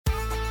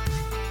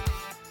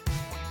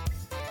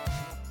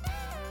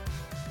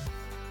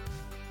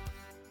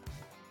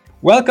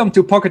Welcome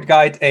to Pocket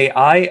Guide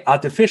AI,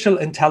 Artificial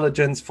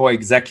Intelligence for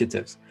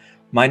Executives.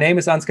 My name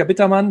is Ansgar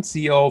Bittermann,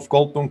 CEO of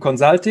Goldblum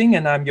Consulting,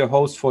 and I'm your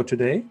host for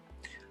today.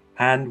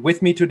 And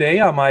with me today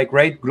are my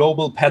great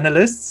global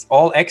panelists,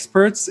 all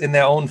experts in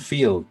their own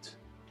field.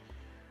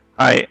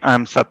 Hi,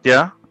 I'm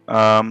Satya.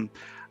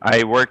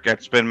 I work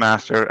at Spin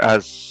Master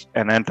as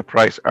an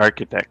enterprise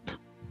architect.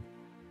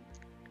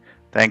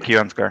 Thank you,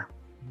 Ansgar.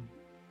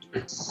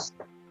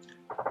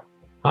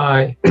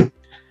 Hi,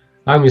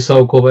 I'm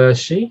Isao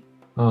Kobayashi,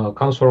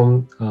 comes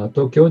from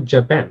Tokyo,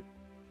 Japan.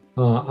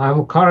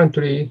 I'm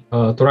currently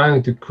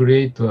trying to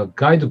create a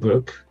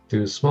guidebook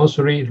to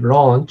smoothly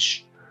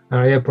launch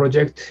an AI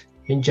project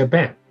in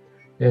Japan.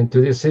 And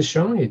today's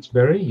session is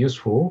very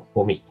useful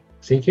for me.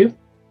 Thank you.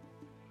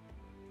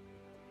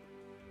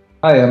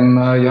 Hi, I'm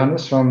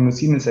Johannes from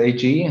Siemens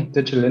AG,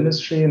 Digital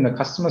Industry and the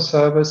Customer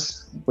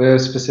Service. We're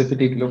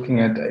specifically looking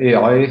at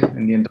AI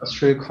in the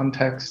industrial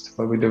context,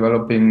 where we're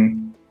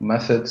developing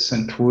methods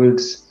and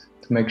tools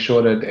to make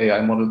sure that AI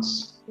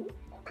models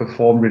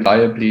perform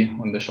reliably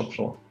on the shop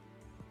floor.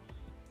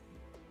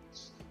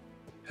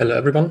 Hello,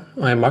 everyone.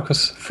 I'm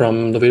Markus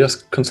from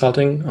Novedas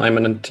Consulting. I'm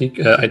an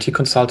IT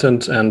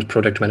consultant and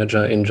product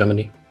manager in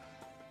Germany.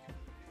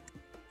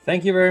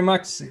 Thank you very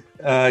much,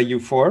 you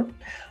four.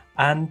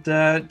 And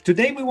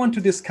today we want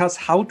to discuss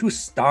how to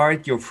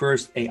start your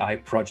first AI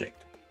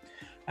project.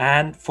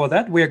 And for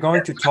that, we're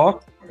going to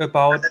talk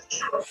about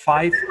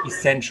 5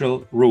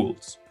 essential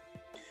rules.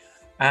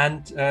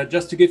 And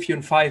just to give you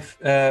a 5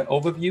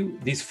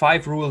 overview, these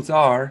 5 rules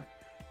are: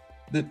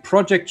 the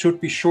project should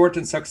be short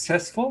and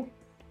successful.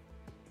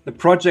 The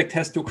project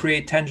has to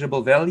create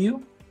tangible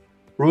value.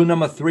 Rule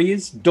number 3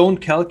 is don't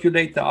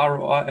calculate the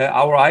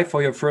ROI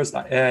for your first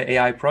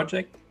AI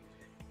project.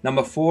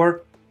 Number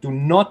 4, do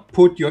not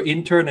put your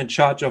intern in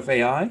charge of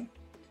AI.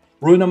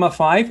 Rule number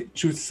 5,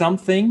 choose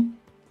something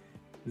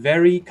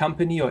very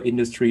company or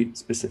industry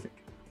specific.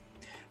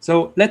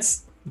 So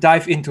let's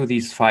dive into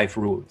these 5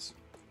 rules.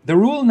 The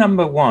rule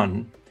number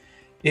 1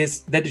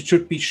 is that it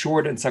should be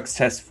short and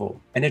successful,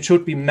 and it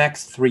should be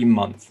max 3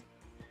 months.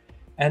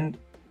 And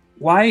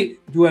why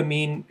do I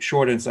mean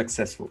short and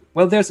successful?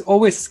 Well, there's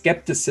always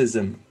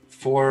skepticism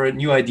for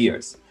new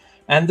ideas.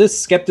 And this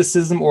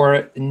skepticism,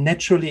 or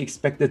naturally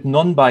expected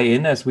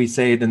non-buy-in, as we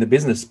say it in the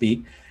business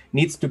speak,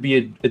 needs to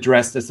be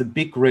addressed as a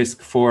big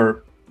risk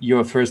for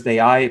your first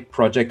AI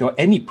project or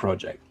any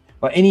project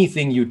or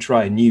anything you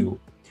try new.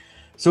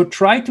 So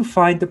try to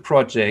find a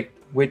project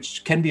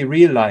which can be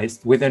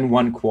realized within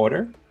 1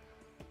 quarter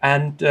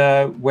and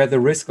where the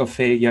risk of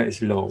failure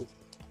is low.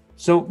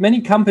 So many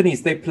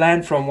companies, they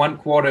plan from 1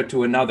 quarter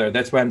to another.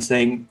 That's why I'm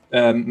saying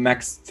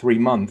max 3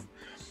 months.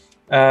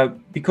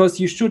 Because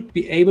you should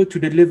be able to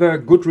deliver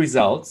good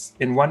results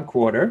in 1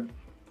 quarter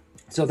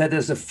so that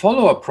as a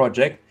follow-up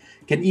project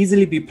can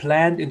easily be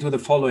planned into the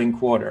following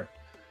quarter.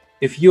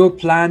 If you're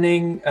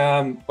planning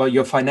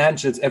your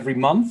financials every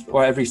month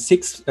or every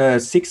 6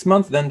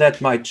 months, then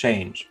that might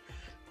change.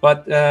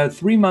 But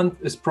 3 months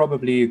is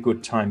probably a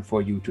good time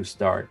for you to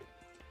start.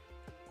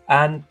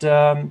 And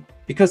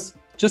because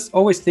just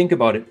always think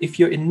about it, if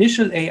your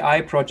initial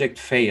AI project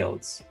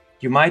fails,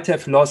 you might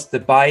have lost the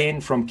buy-in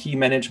from key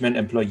management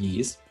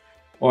employees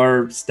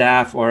or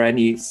staff or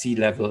any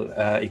C-level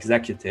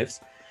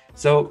executives.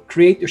 So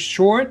create a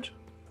short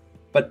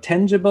but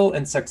tangible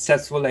and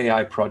successful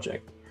AI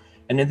project.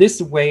 And in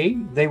this way,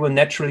 they will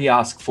naturally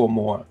ask for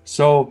more.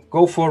 So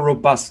go for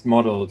robust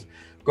models.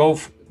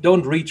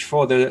 Don't reach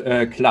for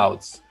the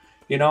clouds.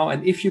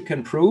 And if you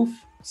can prove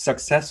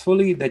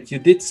successfully that you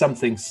did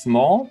something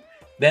small,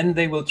 then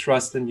they will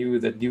trust in you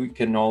that you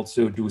can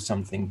also do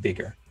something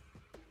bigger.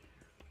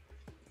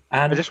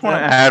 And I just want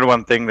to add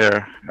one thing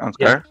there, Ansgar.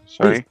 Yeah,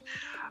 sorry.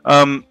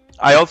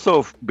 I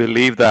also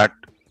believe that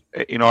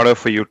in order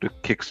for you to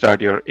kickstart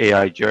your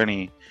AI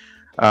journey,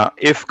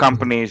 if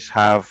companies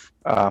have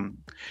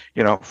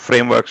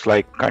frameworks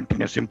like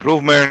continuous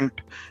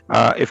improvement,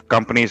 if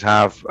companies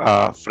have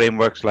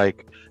frameworks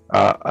like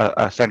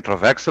a center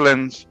of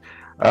excellence,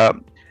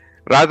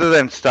 rather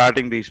than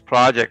starting these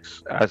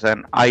projects as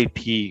an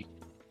IT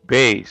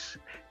base,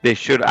 they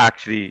should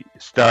actually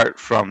start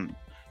from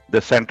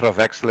the center of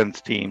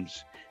excellence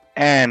teams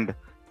and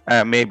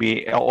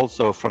maybe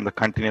also from the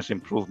continuous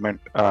improvement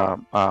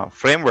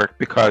framework,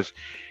 because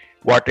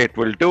what it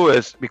will do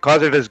is,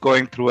 because it is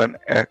going through an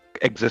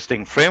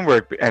existing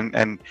framework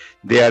and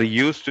they are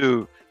used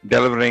to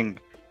delivering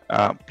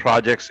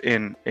projects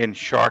in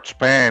short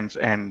spans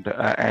and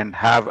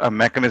have a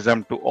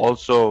mechanism to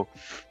also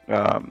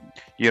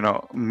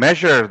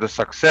measure the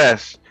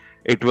success,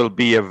 it will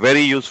be a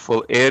very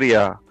useful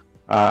area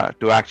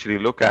to actually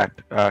look at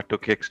to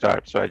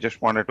kickstart. So I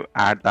just wanted to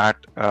add that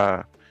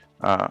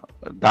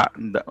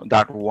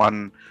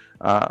one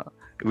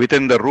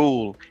within the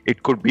rule.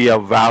 It could be a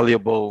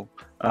valuable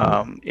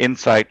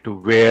insight to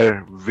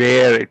where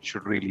it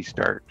should really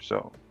start.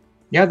 So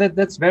yeah,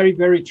 that's very,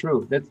 very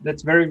true.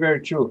 That's very, very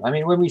true. I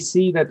mean, when we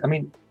see that,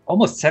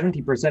 almost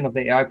 70% of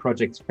the AI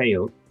projects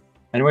fail,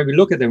 and when we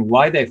look at them,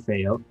 why they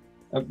fail,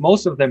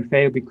 most of them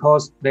fail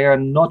because they are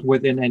not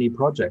within any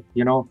project.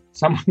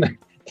 Some of them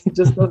They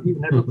just don't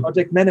even have a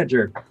project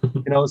manager.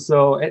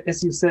 So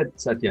as you said,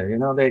 Satya,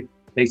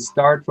 they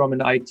start from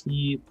an IT,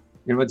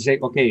 they say,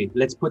 okay,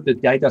 let's put the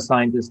data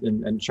scientist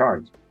in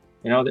charge.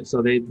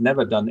 So they've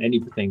never done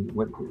anything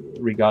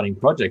regarding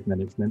project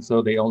management.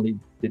 So they only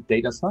did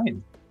data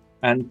science.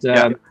 And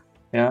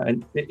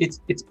and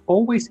it's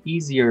always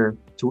easier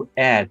to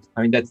add.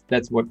 I mean,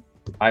 that's what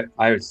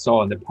I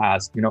saw in the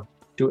past,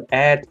 to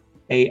add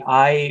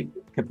AI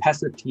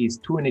capacities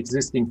to an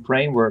existing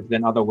framework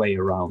than other way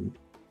around.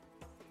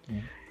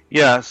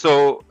 Yeah.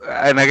 So,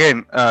 and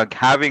again,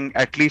 having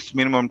at least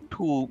minimum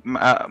two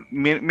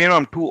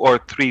or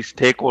three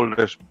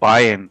stakeholders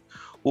buy-in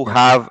who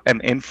have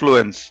an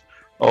influence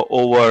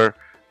over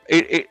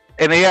it.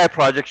 An AI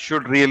project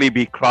should really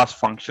be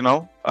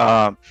cross-functional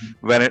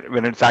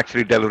when it's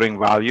actually delivering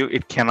value.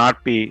 It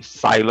cannot be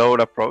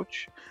siloed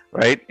approach,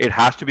 right? It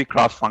has to be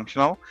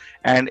cross-functional,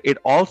 and it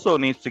also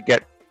needs to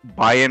get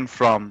buy-in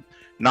from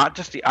not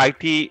just the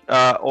IT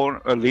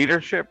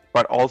leadership,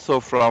 but also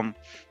from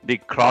the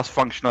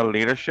cross-functional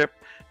leadership,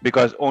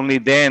 because only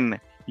then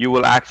you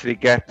will actually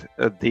get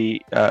the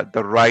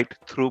right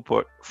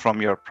throughput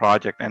from your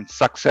project, and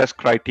success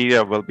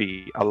criteria will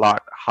be a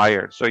lot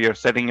higher. So you're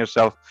setting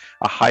yourself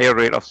a higher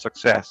rate of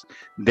success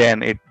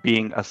than it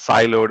being a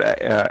siloed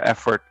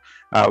effort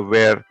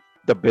where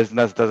the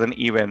business doesn't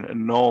even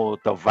know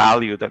the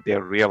value that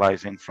they're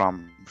realizing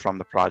from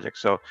the project.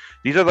 So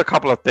these are the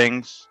couple of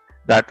things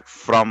that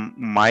from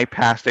my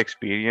past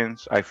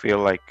experience, I feel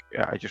like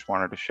I just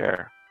wanted to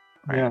share.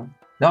 Right? Yeah,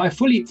 no, I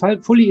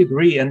fully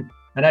agree.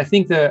 And I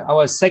think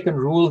our second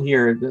rule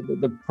here,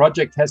 the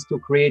project has to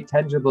create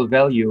tangible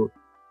value,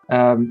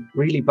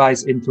 really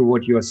buys into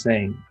what you're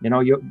saying.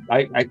 You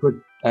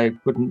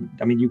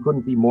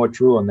couldn't be more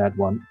true on that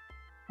one.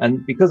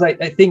 And because I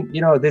think,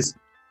 this,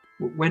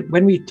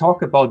 when we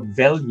talk about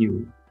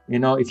value,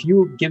 if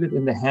you give it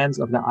in the hands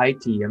of the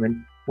IT,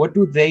 what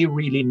do they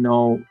really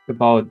know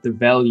about the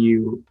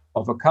value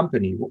of a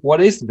company?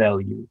 What is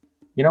value?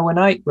 When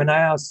I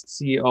ask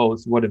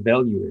CEOs what a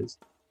value is,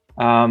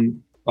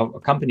 of a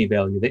company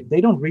value, they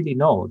don't really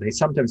know. They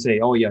sometimes say,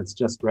 oh yeah, it's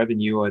just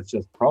revenue or it's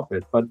just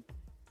profit. But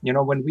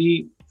when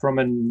we, from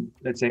an,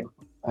 let's say,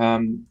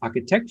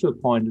 architectural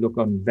point, look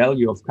on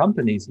value of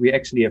companies, we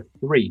actually have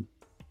three.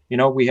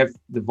 We have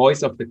the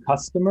voice of the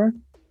customer,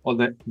 or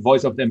the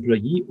voice of the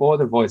employee, or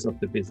the voice of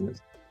the business.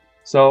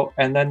 So,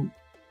 and then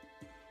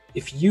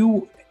if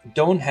you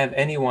don't have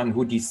anyone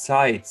who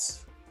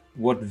decides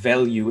what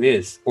value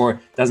is, or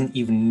doesn't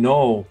even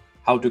know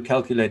how to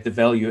calculate the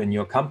value in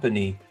your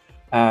company,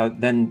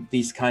 then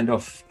these kind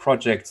of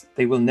projects,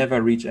 they will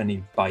never reach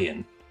any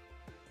buy-in,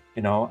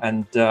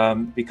 and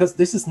because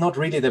this is not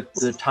really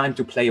the time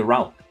to play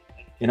around.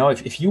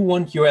 If you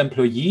want your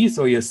employees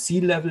or your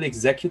C-level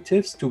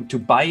executives to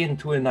buy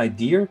into a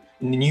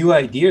new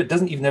idea, it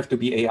doesn't even have to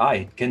be AI.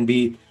 It can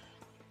be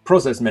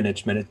process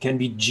management. It can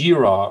be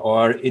Jira,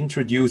 or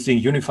introducing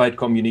unified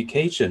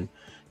communication.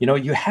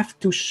 You have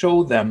to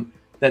show them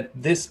that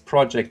this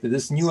project, that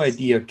this new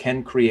idea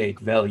can create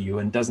value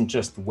and doesn't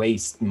just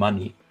waste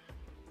money.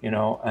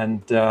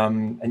 And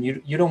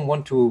you don't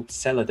want to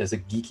sell it as a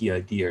geeky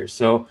idea.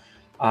 So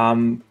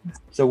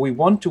we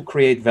want to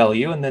create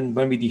value, and then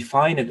when we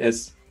define it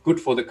as good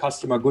for the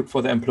customer, good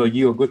for the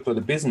employee, or good for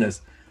the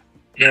business,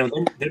 then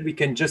we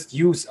can just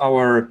use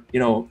our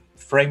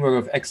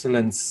framework of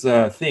excellence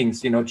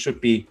things. It should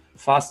be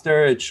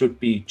faster, it should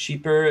be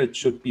cheaper, it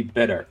should be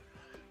better.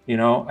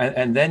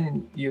 And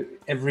then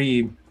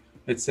every,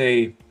 let's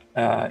say,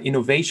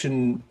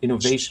 innovation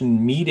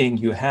meeting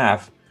you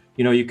have,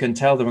 you can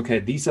tell them, okay,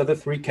 these are the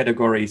three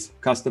categories: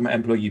 customer,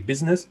 employee,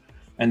 business,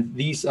 and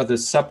these are the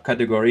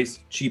subcategories: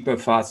 cheaper,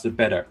 faster,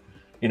 better.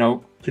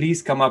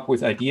 Please come up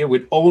with idea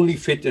which only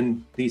fit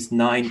in these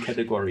 9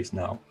 categories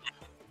now.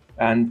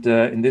 And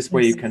in this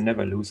way, you can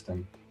never lose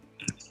them.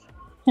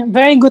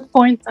 Very good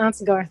point,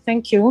 Ansgar.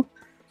 Thank you.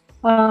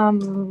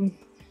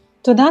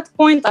 To that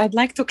point, I'd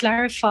like to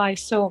clarify.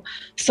 So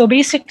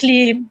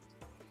basically,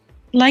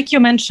 like you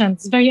mentioned,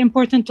 it's very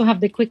important to have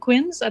the quick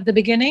wins at the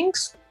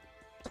beginnings.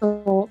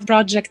 So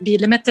project be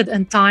limited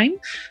in time,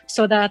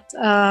 so that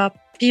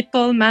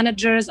people,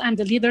 managers, and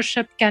the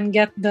leadership can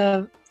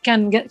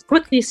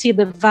quickly see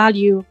the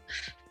value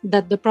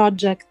that the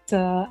project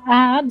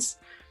adds.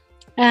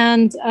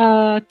 And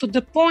to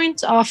the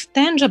point of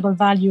tangible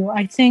value,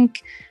 I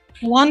think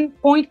one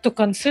point to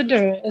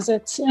consider is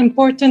it's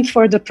important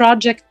for the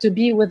project to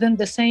be within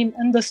the same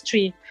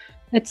industry.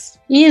 It's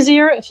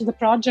easier if the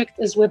project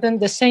is within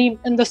the same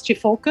industry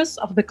focus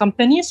of the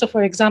company. So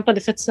for example,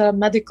 if it's a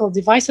medical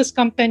devices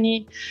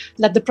company,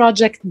 let the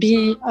project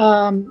be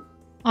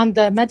on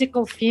the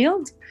medical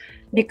field,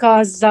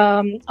 because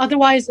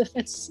otherwise, if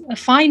it's a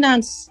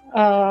finance,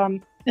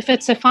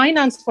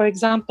 for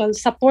example,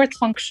 support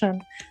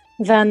function,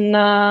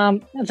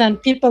 then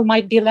people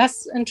might be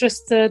less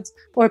interested,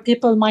 or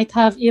people might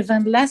have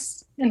even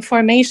less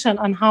information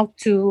on how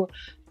to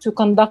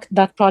conduct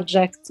that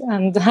project,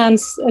 and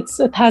hence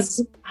it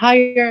has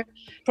higher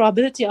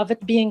probability of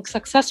it being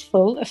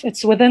successful if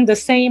it's within the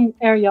same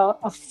area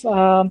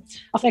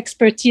of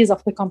expertise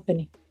of the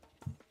company.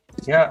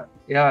 Yeah.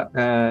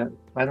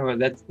 By the way,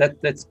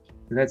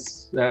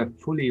 that's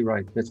fully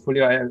right.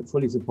 I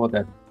fully support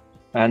that,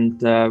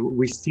 and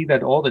we see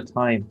that all the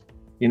time.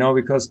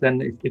 Because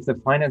then if the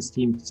finance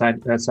team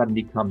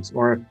suddenly comes,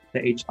 or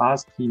the HR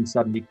team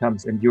suddenly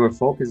comes, and you're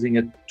focusing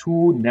it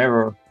too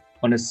narrow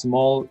on a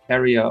small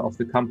area of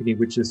the company,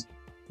 which is,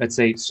 let's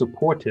say,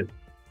 supportive,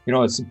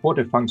 a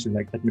supportive function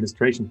like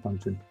administration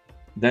function,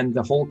 then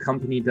the whole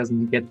company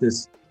doesn't get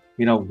this,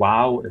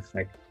 wow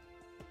effect.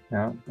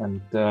 Yeah,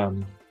 and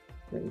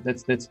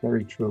that's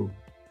very true.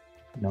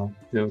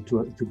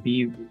 To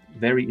be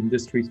very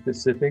industry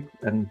specific,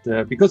 and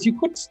because you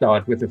could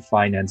start with a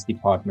finance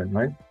department,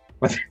 right?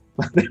 But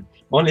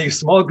only a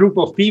small group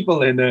of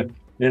people in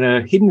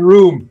a hidden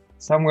room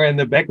somewhere in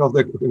the back of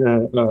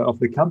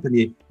the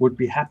company would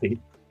be happy,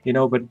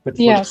 But for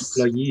yes.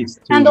 employees,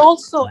 and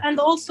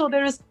also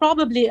there is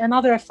probably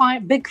another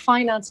big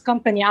finance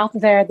company out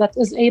there that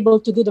is able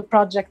to do the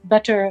project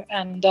better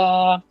and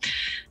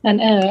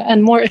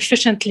more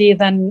efficiently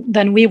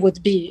than we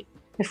would be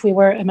if we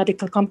were a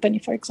medical company,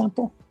 for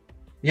example.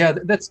 Yeah,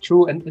 that's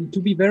true. And to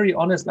be very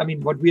honest, I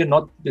mean, what we are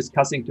not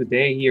discussing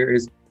today here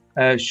is,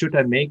 should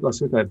I make or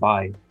should I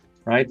buy,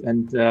 right?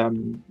 And,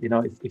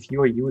 if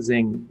you are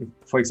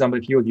for example,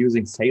 if you're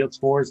using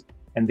Salesforce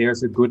and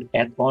there's a good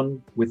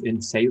add-on within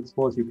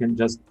Salesforce, you can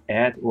just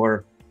add,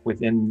 or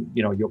within,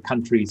 your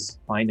country's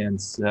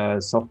finance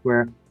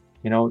software,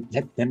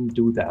 let them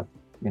do that.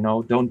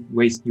 Don't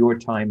waste your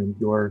time and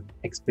your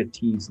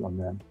expertise on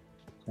them.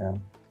 Yeah.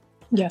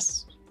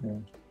 Yes. Yeah.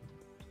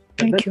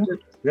 Thank you.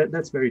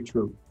 That's very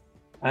true.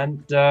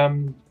 And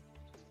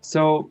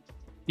so,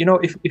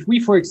 if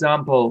we, for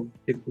example,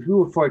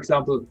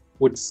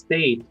 would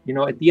state,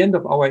 at the end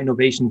of our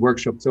innovation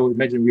workshop, so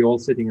imagine we're all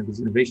sitting in this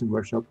innovation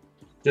workshop,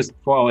 just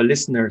for our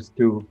listeners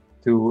to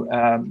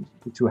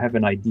have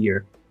an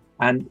idea.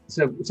 And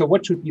so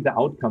what should be the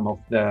outcome of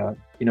the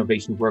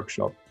innovation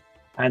workshop?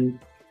 And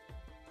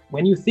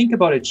when you think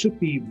about it, it should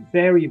be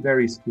very,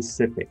 very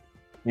specific.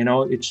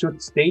 It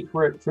should state,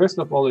 first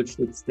of all, it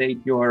should state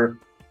your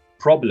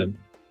problem.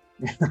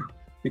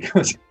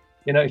 Because,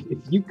 if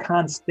you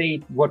can't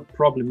state what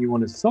problem you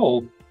want to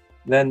solve,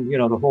 then,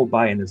 the whole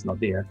buy-in is not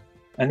there.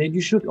 And then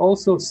you should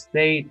also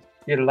state,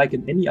 like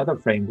in any other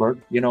framework,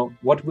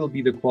 what will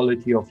be the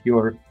quality of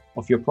your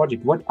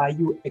project? What are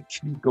you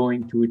actually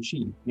going to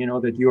achieve?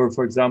 That you're,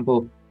 for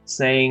example,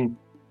 saying,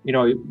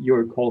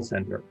 you're a call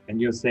center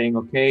and you're saying,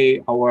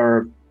 okay,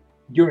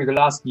 during the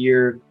last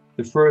year,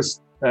 the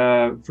first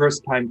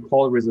time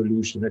call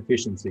resolution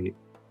efficiency,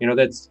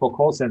 that's for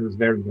call centers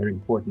very, very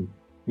important.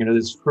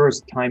 This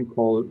first time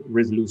call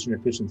resolution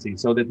efficiency.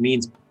 So that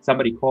means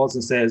somebody calls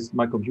and says,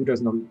 my computer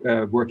is not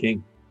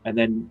working. And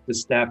then the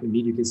staff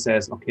immediately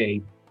says,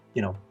 okay,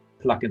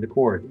 plug in the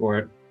cord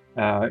or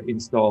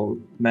install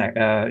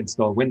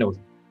Windows.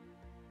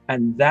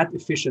 And that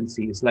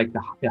efficiency is like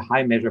the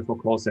high measure for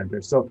call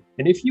centers. So,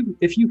 and if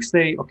you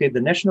say, okay,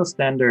 the national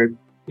standard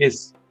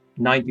is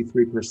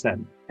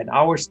 93% and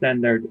our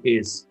standard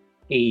is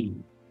 80,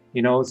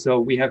 so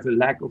we have a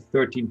lack of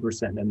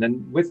 13%. And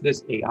then with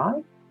this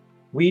AI,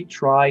 we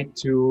try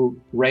to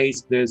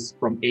raise this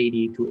from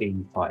 80 to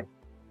 85.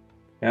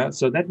 Yeah,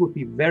 so that would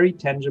be very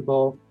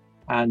tangible.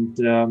 And,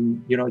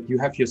 you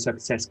have your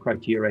success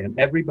criteria and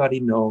everybody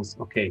knows,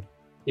 okay,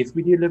 if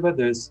we deliver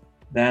this,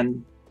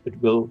 then it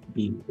will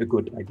be a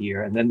good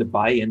idea. And then the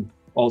buy-in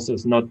also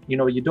is not,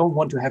 you don't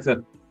want to have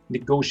a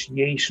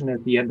negotiation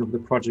at the end of the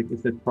project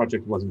if the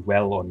project was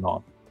well or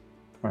not,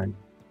 right?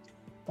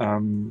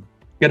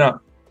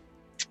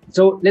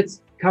 So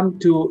let's come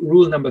to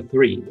rule number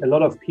 3. A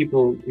lot of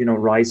people,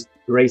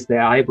 raise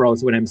their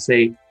eyebrows when I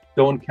say,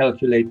 don't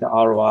calculate the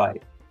ROI.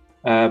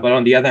 But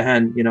on the other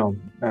hand,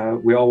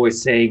 we're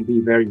always saying be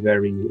very,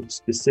 very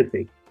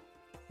specific.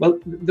 Well,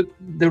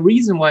 the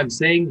reason why I'm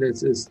saying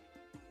this is,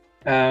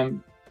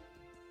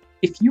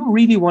 if you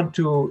really want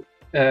to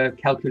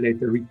calculate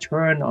the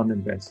return on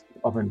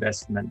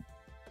investment,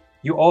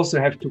 you also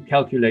have to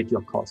calculate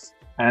your costs.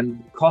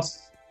 And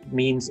costs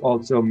means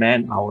also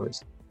man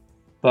hours.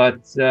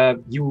 But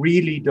you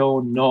really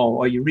don't know,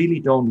 or you really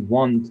don't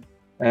want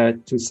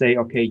to say,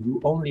 okay, you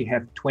only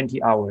have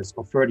 20 hours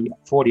or 30,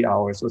 40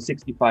 hours or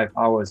 65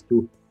 hours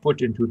to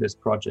put into this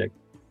project.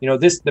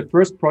 The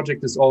first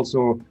project is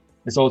also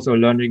a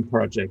learning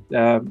project.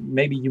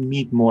 Maybe you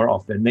meet more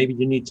often. Maybe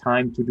you need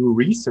time to do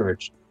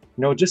research.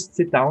 Just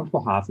sit down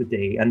for half a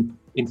day and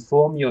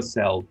inform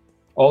yourself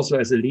also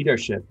as a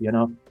leadership,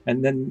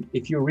 and then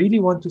if you really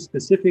want to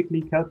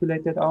specifically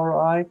calculate that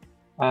ROI,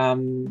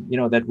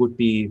 that would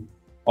be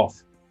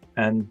off.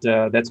 And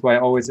that's why I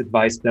always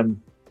advise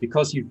them,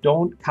 because you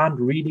can't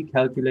really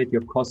calculate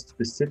your cost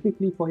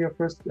specifically for your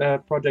first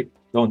project,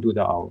 don't do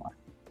the ROI,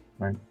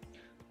 right?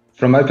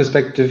 From my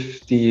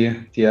perspective,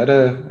 the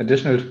other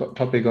additional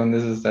topic on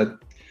this is that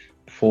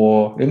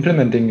for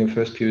implementing your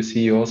first POC,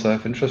 you also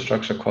have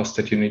infrastructure costs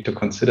that you need to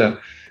consider.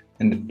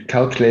 And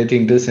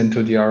calculating this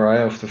into the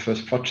ROI of the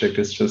first project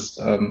is just,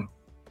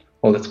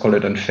 let's call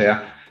it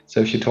unfair. So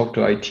if you talk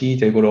to IT,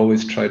 they would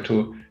always try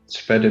to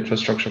spread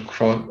infrastructure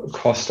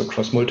cost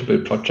across multiple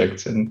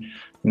projects. And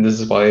And this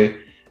is why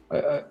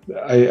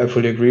I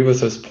fully agree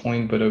with this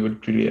point, but I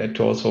would really add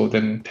to also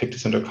then take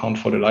this into account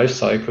for the life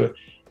cycle.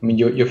 I mean,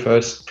 your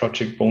first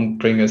project won't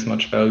bring as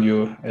much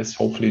value as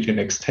hopefully the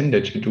next 10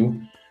 that you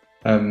do,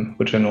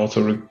 which then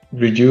also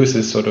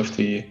reduces sort of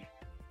the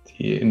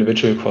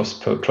individual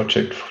cost per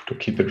project to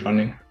keep it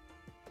running.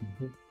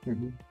 Mm-hmm.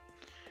 Mm-hmm.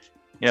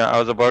 Yeah, I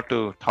was about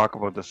to talk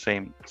about the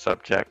same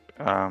subject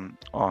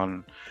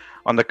on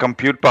the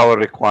compute power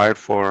required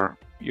for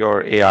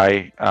your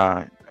AI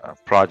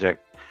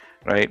project,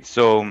 right?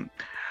 So,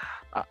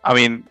 I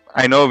mean,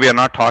 I know we are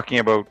not talking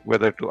about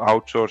whether to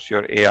outsource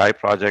your AI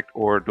project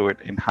or do it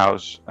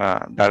in-house.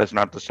 That is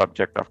not the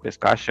subject of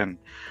discussion,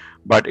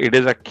 but it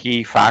is a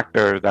key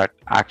factor that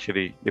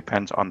actually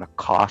depends on the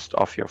cost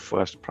of your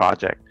first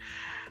project.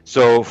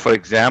 So, for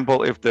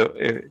example, if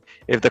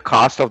the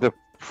cost of the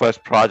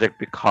first project,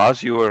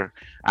 because you are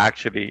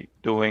actually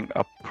doing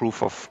a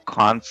proof of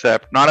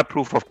concept, not a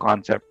proof of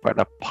concept, but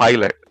a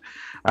pilot,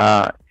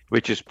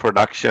 which is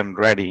production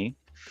ready,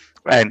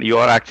 and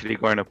you're actually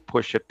going to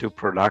push it to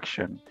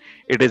production,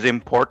 it is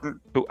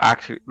important to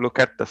actually look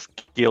at the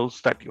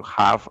skills that you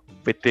have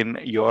within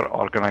your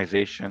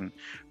organization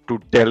to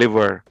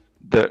deliver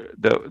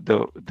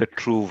the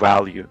true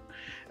value.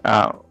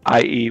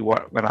 I.e.,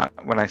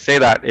 when I say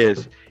that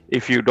is,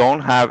 if you don't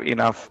have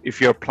enough,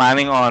 if you're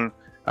planning on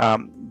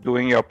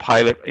doing your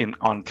pilot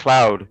on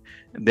cloud,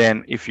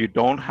 then if you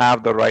don't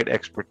have the right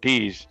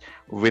expertise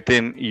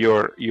within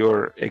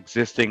your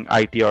existing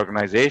IT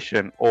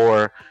organization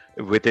or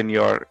within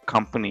your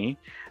company,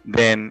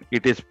 then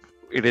it is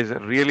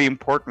really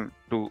important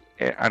to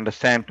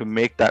understand, to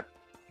make that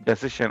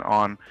decision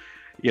on,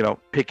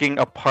 picking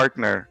a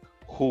partner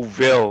who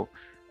will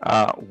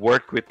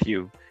work with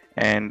you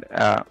and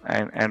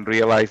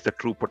realize the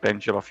true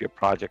potential of your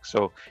project.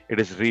 So it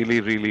is really,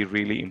 really,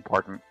 really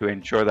important to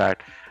ensure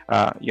that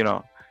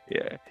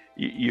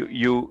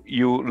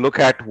you look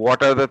at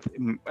what are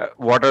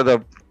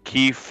the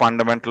key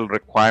fundamental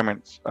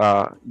requirements,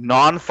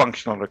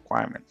 non-functional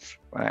requirements,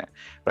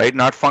 right?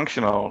 Not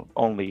functional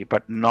only,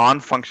 but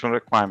non-functional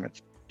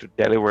requirements to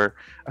deliver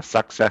a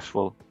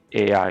successful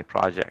AI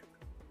project.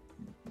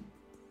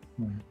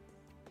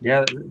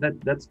 Yeah,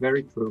 that's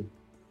very true.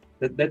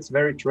 That's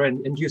very true.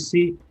 And you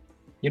see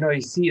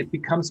it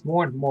becomes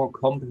more and more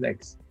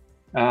complex.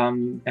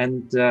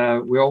 And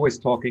we're always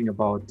talking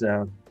about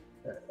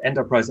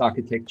enterprise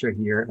architecture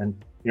here, and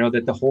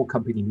that the whole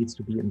company needs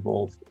to be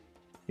involved.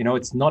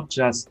 It's not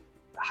just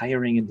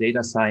hiring a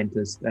data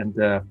scientist and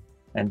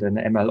an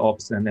ML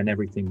ops and then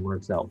everything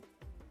works out.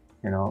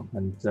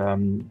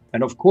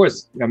 And of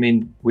course, I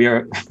mean,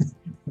 we're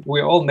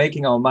all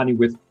making our money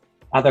with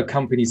other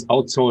companies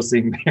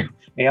outsourcing their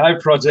AI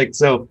projects.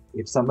 So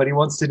if somebody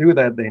wants to do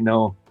that, they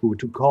know who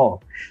to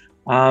call.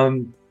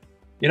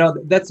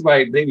 That's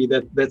why maybe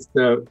that's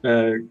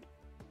the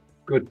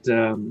good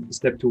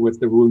step towards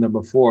the rule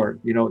number 4.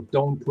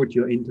 Don't put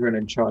your intern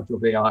in charge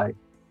of AI.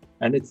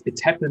 And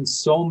it's happened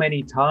so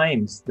many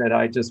times that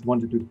I just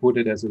wanted to put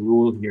it as a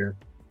rule here.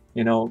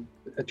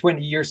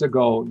 20 years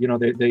ago,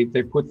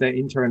 they put their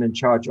intern in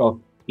charge of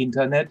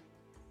internet,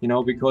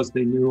 because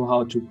they knew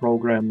how to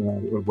program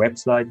a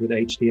website with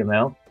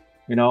HTML,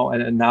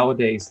 and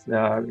nowadays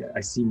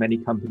I see many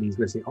companies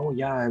where say, oh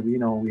yeah,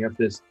 we have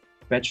this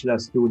bachelor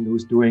student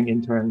who's doing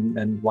intern,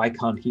 and why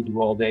can't he do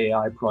all the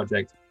AI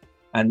projects?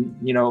 And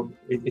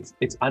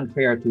it's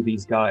unfair to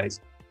these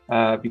guys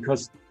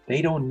because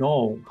they don't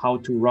know how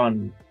to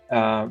run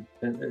a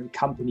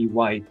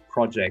company-wide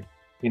project,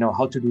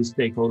 how to do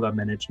stakeholder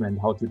management,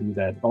 how to do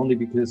that, only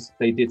because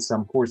they did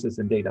some courses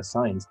in data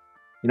science.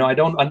 I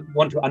don't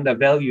want to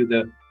undervalue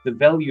the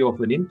value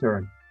of an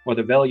intern or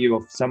the value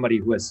of somebody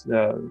who has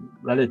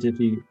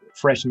relatively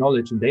fresh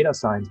knowledge in data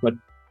science, but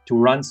to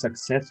run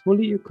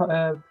successfully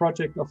a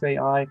project of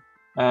AI,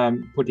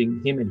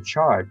 putting him in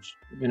charge,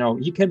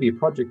 he can be a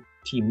project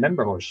team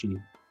member or she,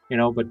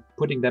 but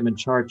putting them in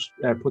charge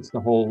puts the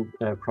whole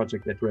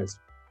project at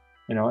risk.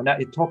 And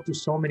I talked to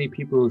so many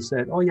people who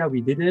said, oh yeah, we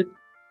did it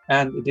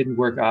and it didn't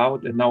work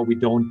out, and now we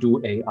don't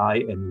do AI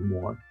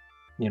anymore.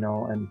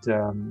 And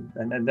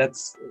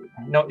that's,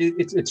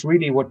 it's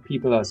really what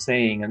people are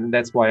saying, and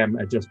that's why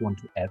I just want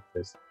to add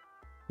this,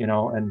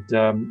 and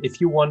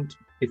if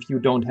you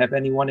don't have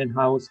anyone in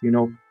house,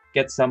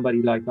 get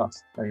somebody like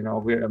us.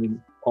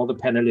 All the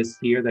panelists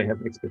here, they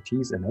have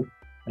expertise in it,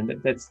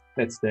 and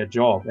that's their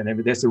job.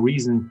 And there's a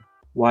reason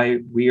why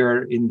we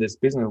are in this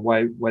business,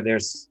 why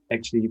there's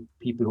actually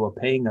people who are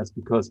paying us,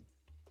 because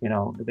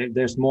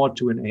there's more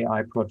to an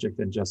AI project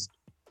than just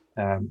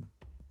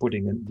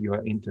putting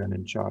your intern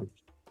in charge.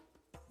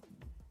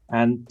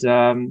 And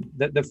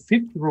the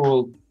 5th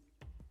rule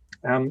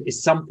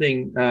is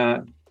something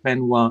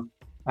Benoit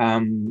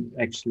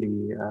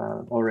actually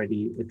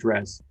already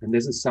addressed. And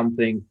this is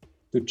something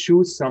to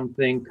choose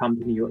something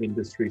company or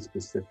industry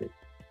specific.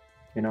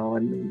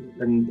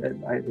 And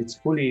it's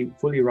fully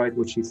right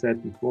what she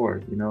said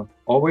before.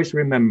 Always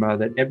remember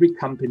that every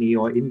company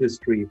or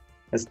industry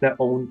has their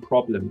own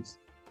problems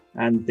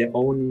and their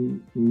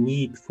own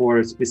need for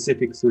a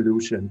specific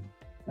solution.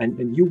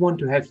 and you want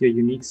to have your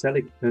unique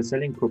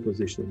selling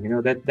proposition,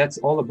 that's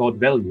all about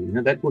value.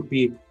 That would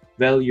be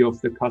value of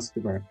the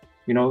customer.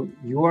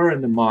 You are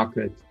in the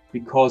market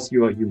because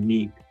you are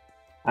unique,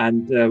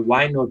 and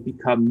why not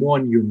become more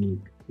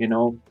unique?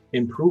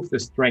 Improve the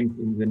strength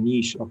in the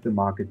niche of the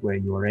market where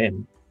you are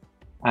in.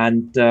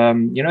 And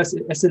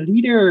as a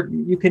leader,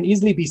 you can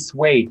easily be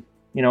swayed,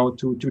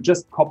 to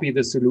just copy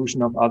the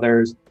solution of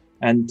others,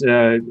 and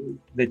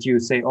that you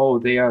say, oh,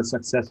 they are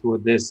successful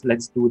with this,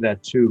 let's do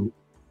that too.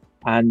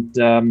 And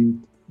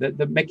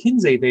the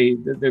McKinsey,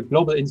 the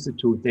Global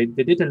Institute, they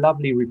did a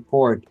lovely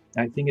report.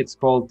 I think it's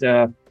called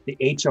The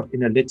Age of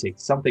Analytics,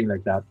 something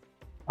like that.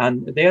 And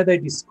there they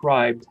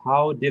described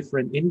how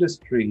different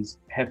industries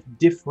have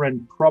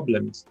different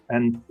problems.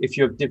 And if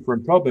you have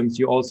different problems,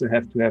 you also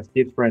have to have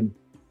different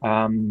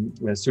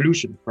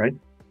solutions, right?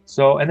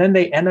 So, and then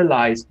they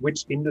analyzed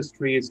which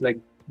industries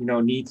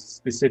needs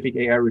specific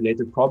AI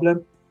related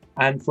problem.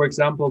 And for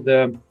example,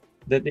 the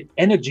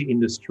energy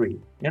industry,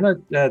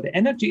 the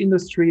energy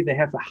industry, they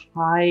have a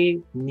high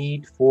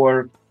need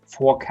for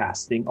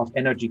forecasting of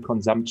energy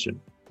consumption,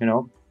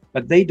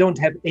 but they don't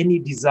have any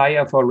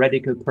desire for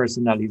radical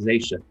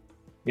personalization.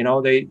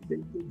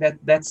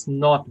 That's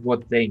not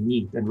what they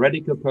need. And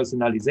radical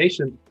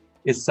personalization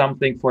is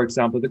something, for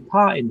example, the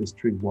car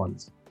industry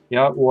wants,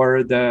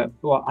 or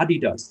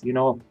Adidas,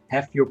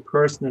 have your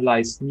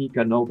personalized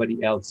sneaker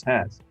nobody else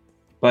has.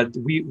 But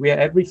we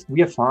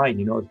are fine,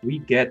 if we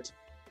get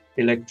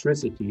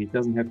electricity, it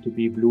doesn't have to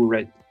be blue,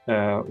 red,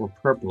 or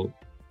purple,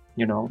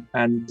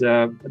 And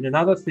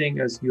another thing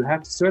is you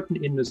have certain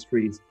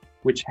industries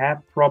which have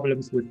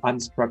problems with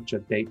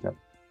unstructured data.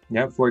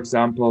 For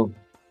example,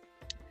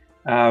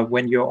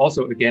 when you're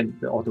also, again,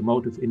 the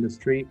automotive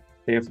industry,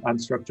 they have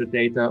unstructured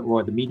data,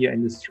 or the media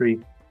industry.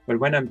 But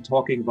when I'm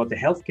talking about the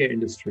healthcare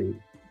industry,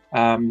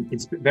 in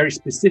very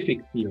specific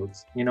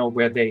fields,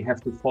 where they have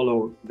to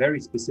follow very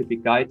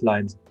specific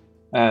guidelines,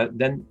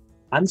 then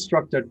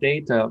unstructured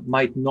data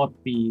might not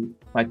be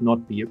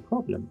a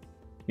problem.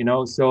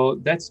 So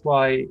that's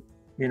why,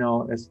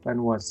 as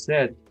Benoit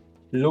said,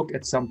 look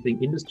at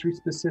something industry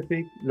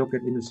specific, look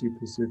at industry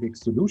specific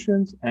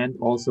solutions, and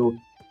also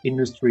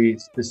industry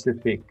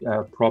specific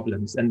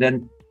problems. And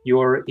then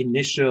your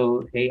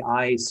initial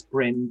AI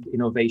sprint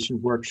innovation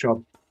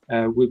workshop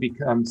will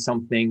become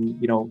something,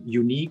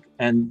 unique,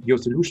 and your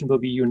solution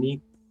will be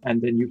unique,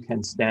 and then you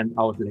can stand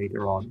out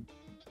later on.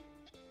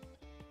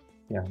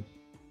 Yeah.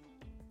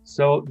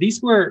 So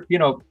these were,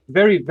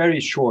 very, very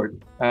short,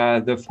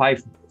 the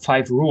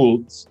five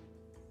rules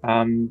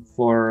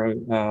for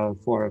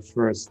a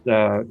first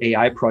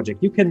AI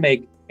project. You can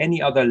make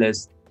any other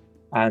list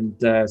and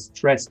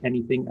stress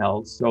anything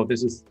else. So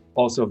this is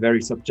also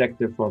very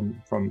subjective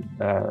from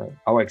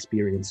our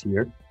experience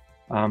here.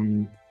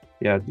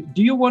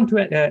 Do you want to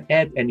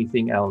add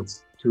anything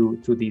else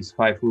to these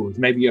 5 rules?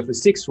 Maybe you have a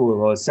 6th rule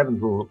or a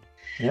 7th rule.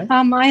 Yeah?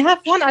 I have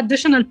one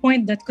additional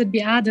point that could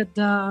be added,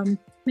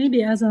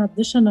 maybe as an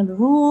additional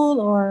rule,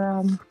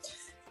 or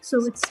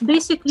so it's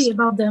basically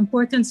about the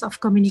importance of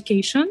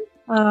communication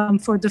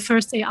for the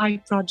first AI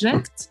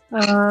project.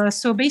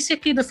 So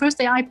basically, the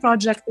first AI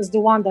project is the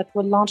one that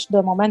will launch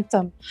the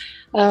momentum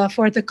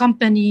for the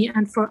company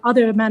and for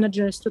other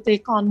managers to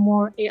take on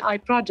more AI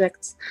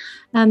projects.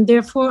 And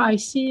therefore, I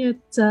see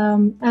it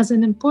as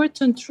an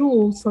important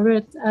rule for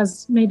it,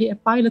 as maybe a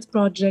pilot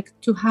project,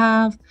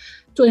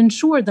 to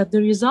ensure that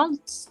the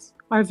results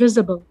are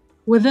visible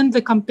within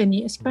the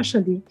company,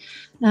 especially,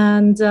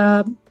 and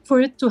for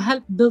it to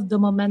help build the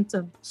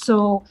momentum.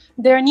 So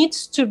there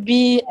needs to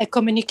be a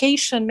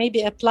communication,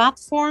 maybe a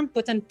platform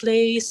put in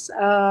place,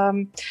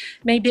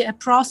 maybe a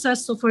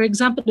process. So for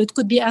example, it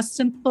could be as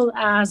simple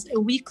as a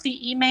weekly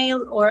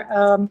email or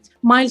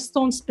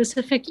milestone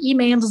specific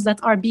emails that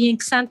are being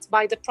sent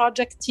by the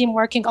project team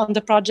working on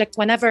the project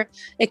whenever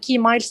a key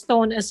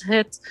milestone is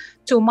hit,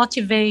 to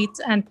motivate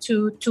and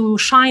to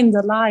shine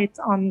the light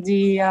on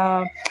the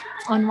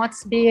on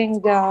what's being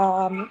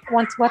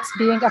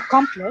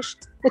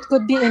accomplished. It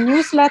could be a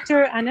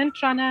newsletter, an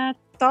intranet,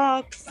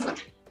 talks,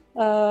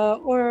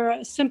 or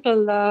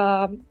simple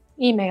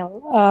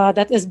email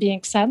that is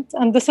being sent.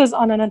 And this is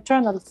on an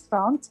internal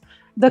front.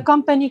 The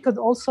company could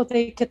also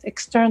take it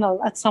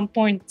external at some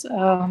point,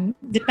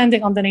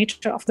 depending on the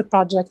nature of the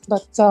project.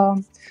 But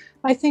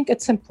I think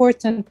it's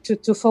important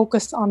to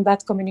focus on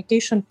that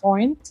communication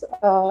point,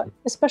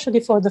 especially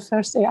for the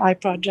first AI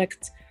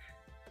project.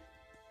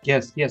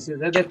 Yes, that's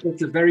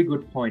a very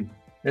good point.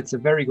 That's a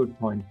very good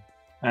point.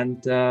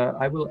 And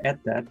I will add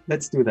that.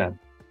 Let's do that.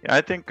 Yeah,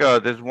 I think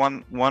there's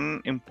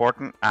one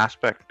important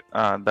aspect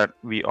that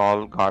we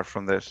all got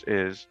from this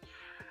is,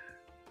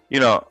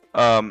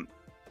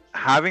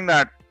 having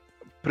that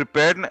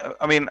prepared.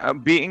 I mean,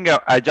 being an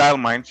agile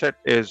mindset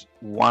is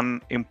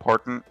one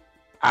important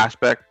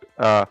aspect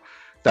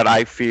that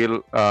I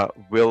feel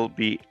will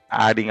be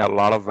adding a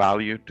lot of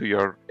value to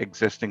your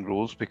existing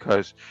rules,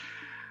 because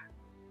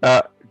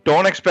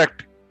don't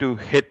expect to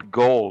hit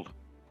gold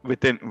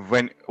with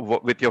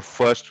your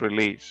first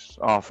release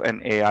of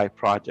an AI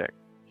project.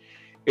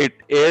 It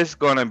is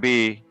going to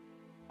be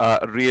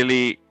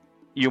really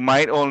you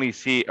might only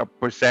see a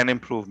 %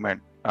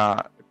 improvement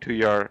to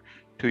your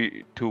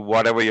to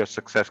whatever your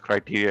success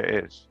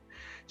criteria is.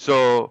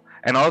 So,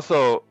 and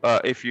also,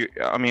 if you,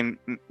 I mean,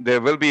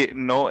 there will be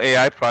no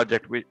AI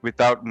project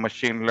without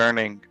machine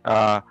learning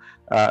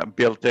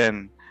built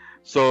in.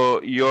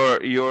 So your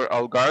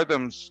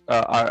algorithms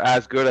are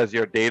as good as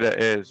your data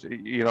is.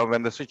 You know,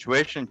 when the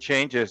situation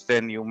changes,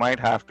 then you might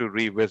have to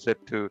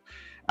revisit to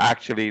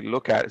actually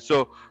look at it.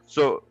 So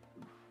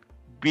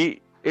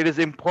it is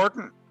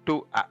important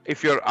to,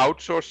 if you're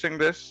outsourcing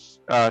this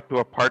to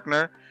a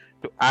partner,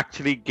 to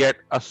actually get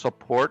a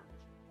support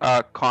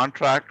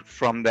contract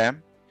from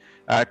them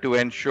to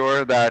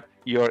ensure that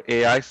your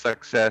AI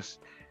success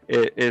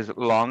is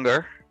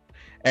longer,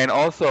 and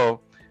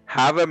also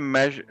have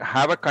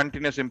a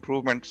continuous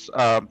improvements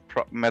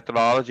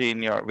methodology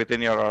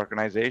within your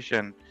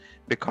organization,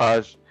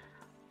 because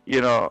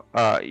you know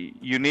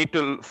you need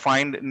to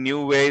find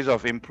new ways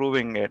of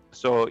improving it.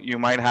 So you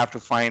might have to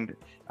find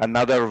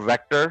another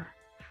vector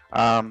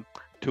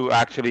to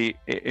actually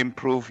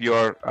improve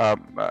your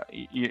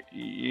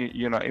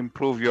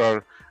improve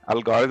your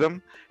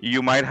algorithm.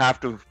 You might have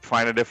to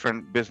find a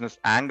different business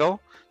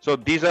angle. So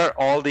these are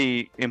all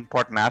the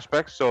important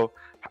aspects. So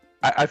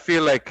I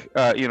feel like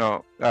agile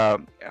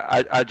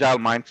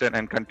mindset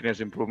and continuous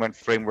improvement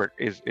framework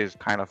is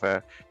kind of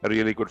a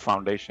really good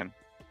foundation.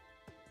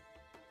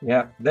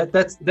 Yeah,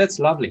 that's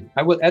lovely.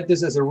 I will add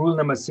this as a rule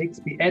number 6: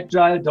 be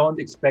agile, don't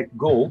expect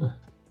goal.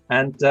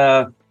 And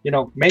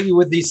maybe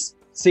with these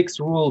 6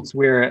 rules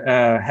we're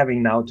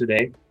having now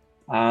today,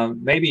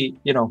 maybe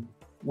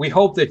we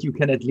hope that you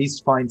can at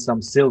least find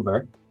some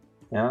silver,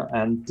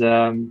 and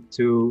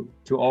to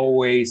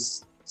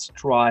always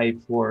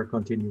strive for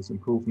continuous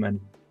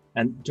improvement,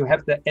 and to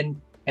have the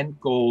end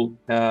goal,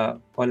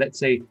 or let's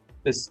say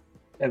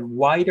a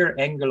wider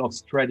angle of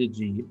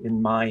strategy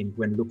in mind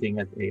when looking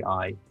at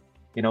AI.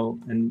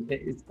 And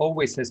it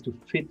always has to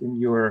fit in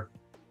your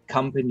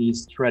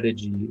company's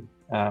strategy,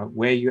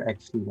 where you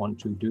actually want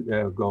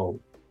to go.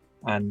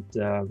 And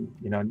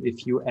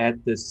if you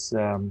add this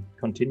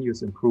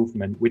continuous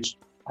improvement, which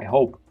I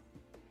hope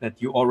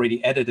that you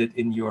already added it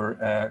in your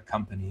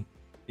company,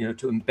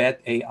 to embed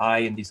AI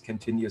in these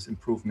continuous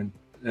improvement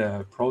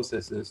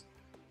processes,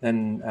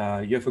 then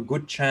you have a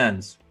good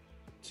chance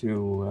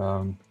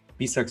to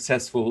be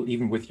successful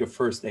even with your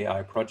first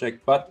AI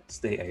project, but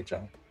stay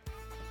agile.